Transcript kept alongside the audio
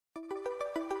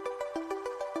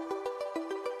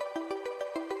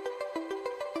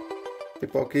Hey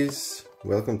Pawkies,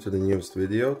 welcome to the newest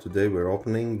video. Today we're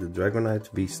opening the Dragonite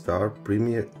VSTAR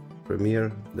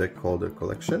Premier Deck Holder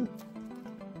Collection.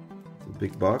 It's a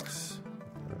big box.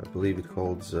 I believe it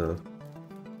holds a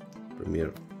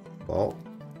Premier ball.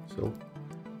 So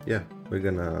yeah, we're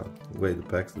gonna weigh the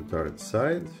packs that are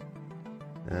inside.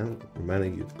 And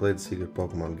reminding you to play the secret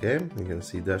Pokemon game. You're gonna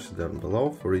see dashes down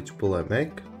below. For each pull I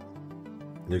make,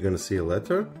 you're gonna see a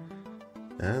letter.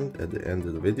 And at the end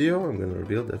of the video, I'm going to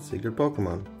reveal that secret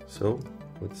Pokemon. So,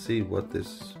 let's see what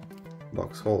this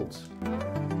box holds.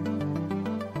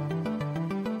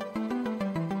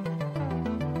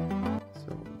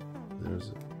 So, there's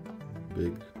a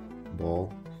big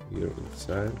ball here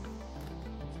inside.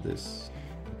 This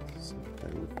is some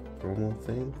kind of promo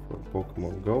thing for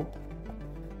Pokemon Go.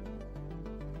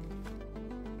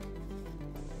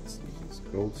 Let's see these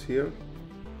codes here.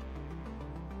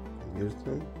 Use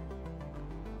them.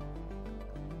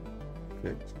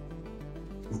 Okay.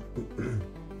 we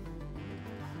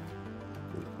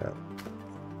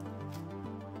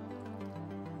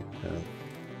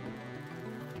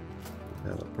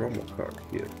have a promo card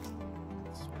here.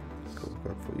 Code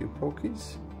card for you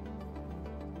Pawkies.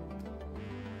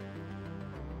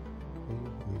 Okay,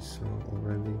 we saw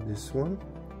already this one.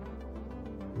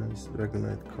 Nice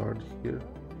Dragonite card here.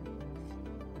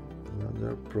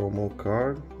 Another promo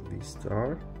card,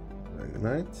 VSTAR,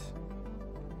 Dragonite.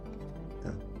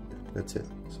 Yeah, that's it.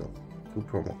 So, 2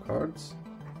 promo cards.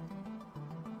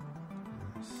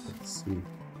 Let's see.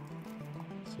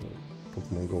 So,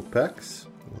 Pokemon Go packs.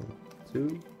 1,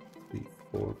 2, 3,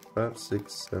 4, 5,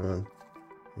 6, 7,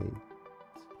 8,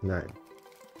 9.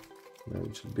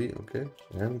 9 should be okay.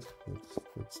 And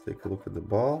let's take a look at the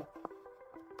ball.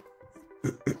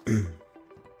 So,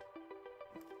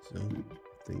 I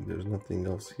think there's nothing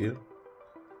else here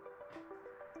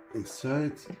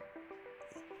inside.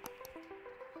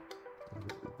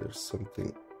 There's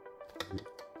something.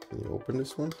 Can you open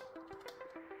this one?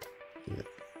 Yeah,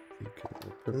 you can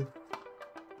open.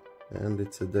 And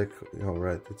it's a deck.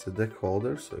 Alright, it's a deck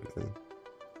holder, so you can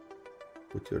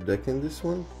put your deck in this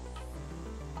one.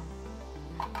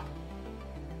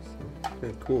 So,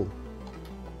 okay, cool.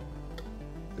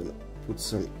 Gonna put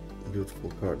some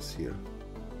beautiful cards here.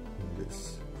 In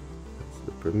this. That's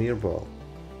the Premier Ball.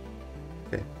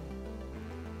 Okay.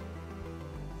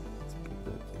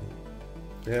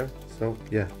 There, so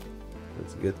yeah,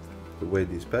 let's get to weigh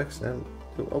these packs and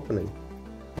to opening.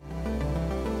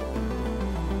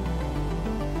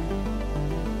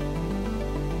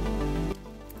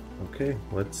 Okay,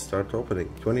 let's start opening.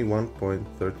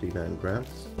 21.39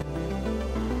 grams.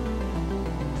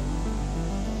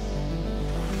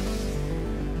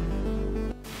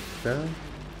 Okay,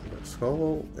 that's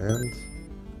hollow and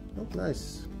oh,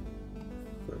 nice.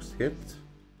 First hit.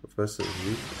 Professor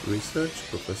Research,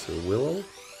 Professor Willow.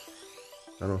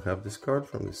 I don't have this card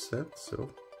from this set, so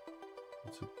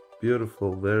it's a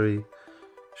beautiful, very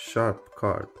sharp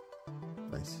card.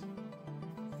 Nice.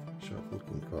 Sharp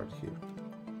looking card here.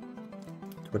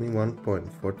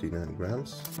 21.49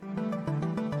 grams.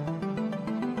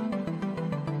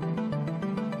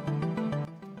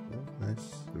 Oh,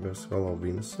 nice. Reverse Hollow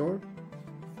Venusaur.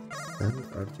 And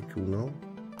Articuno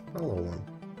Hollow one.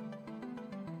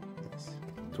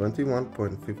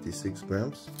 21.56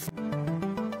 grams.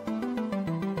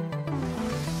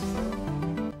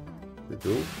 The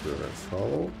Duke, Reverse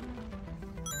Hollow,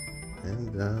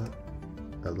 and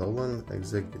Alolan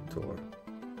Executor.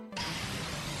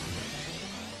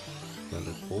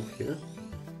 Another pull here.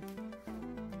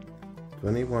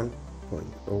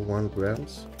 21.01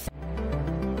 grams.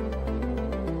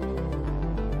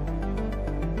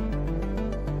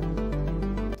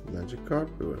 Card,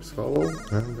 Reverse Hollow,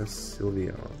 and the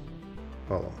Sylveon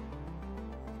Hollow.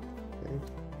 Okay.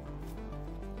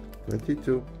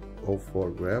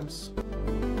 22.04 grams.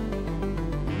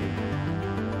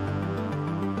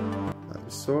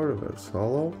 Ivysaur, Reverse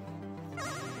Hollow,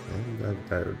 and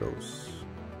Gyarados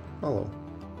Hollow.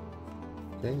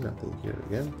 Okay, nothing here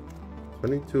again.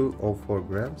 22.04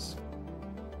 grams.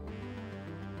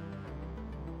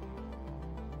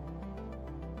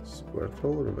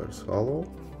 Squirtle, Reverse Hollow.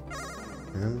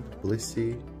 And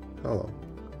Blissey Hollow.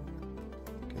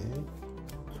 Okay,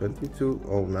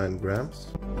 22.09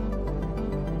 grams.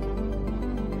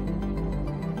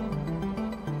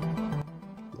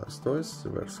 Blastoise,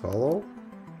 Reverse Hollow,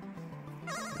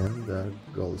 and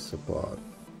Golisopod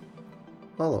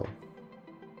Hollow.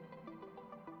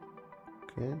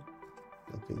 Okay,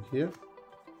 nothing here.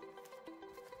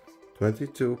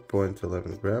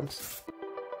 22.11 grams.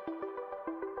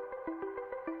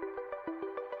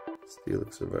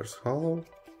 Steelix Reverse Hollow,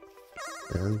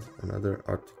 and another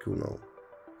Articuno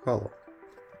Hollow.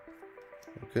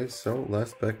 Okay, so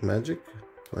last pack magic,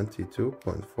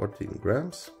 22.14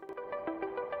 grams.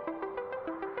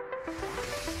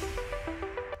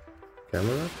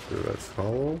 Camera, reverse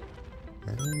hollow,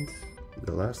 and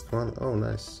the last one, oh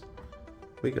nice,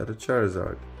 we got a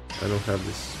Charizard. I don't have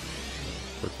this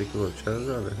particular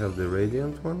Charizard, I have the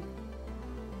Radiant one,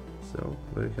 so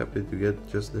very happy to get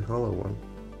just the hollow one.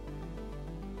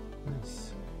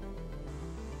 Nice.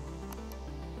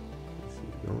 This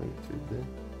is going to the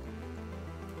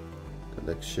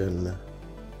collection.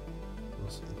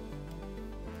 Awesome.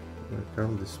 I'm gonna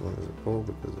count this one as a pull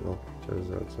because, well,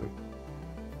 Charizards are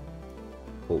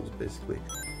pulls basically.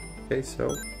 Okay, so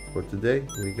for today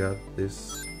we got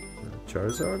this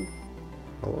Charizard,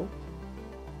 hello,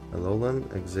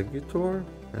 Alolan Executor,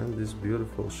 and this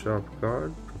beautiful sharp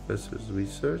card, Professor's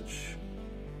Research,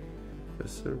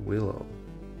 Professor Willow.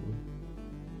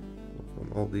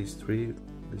 From all these three,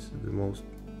 this is the most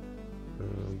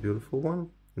beautiful one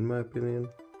in my opinion.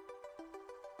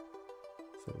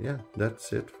 So yeah,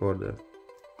 that's it for the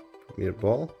Premier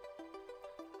Ball.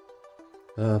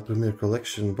 Premier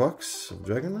Collection box of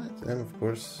Dragonite, and of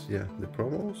course, yeah, the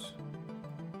promos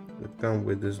that come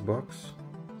with this box.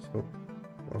 So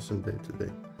awesome day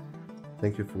today.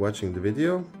 Thank you for watching the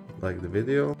video. Like the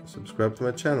video, subscribe to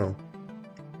my channel.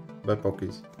 Bye,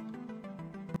 Pawkies.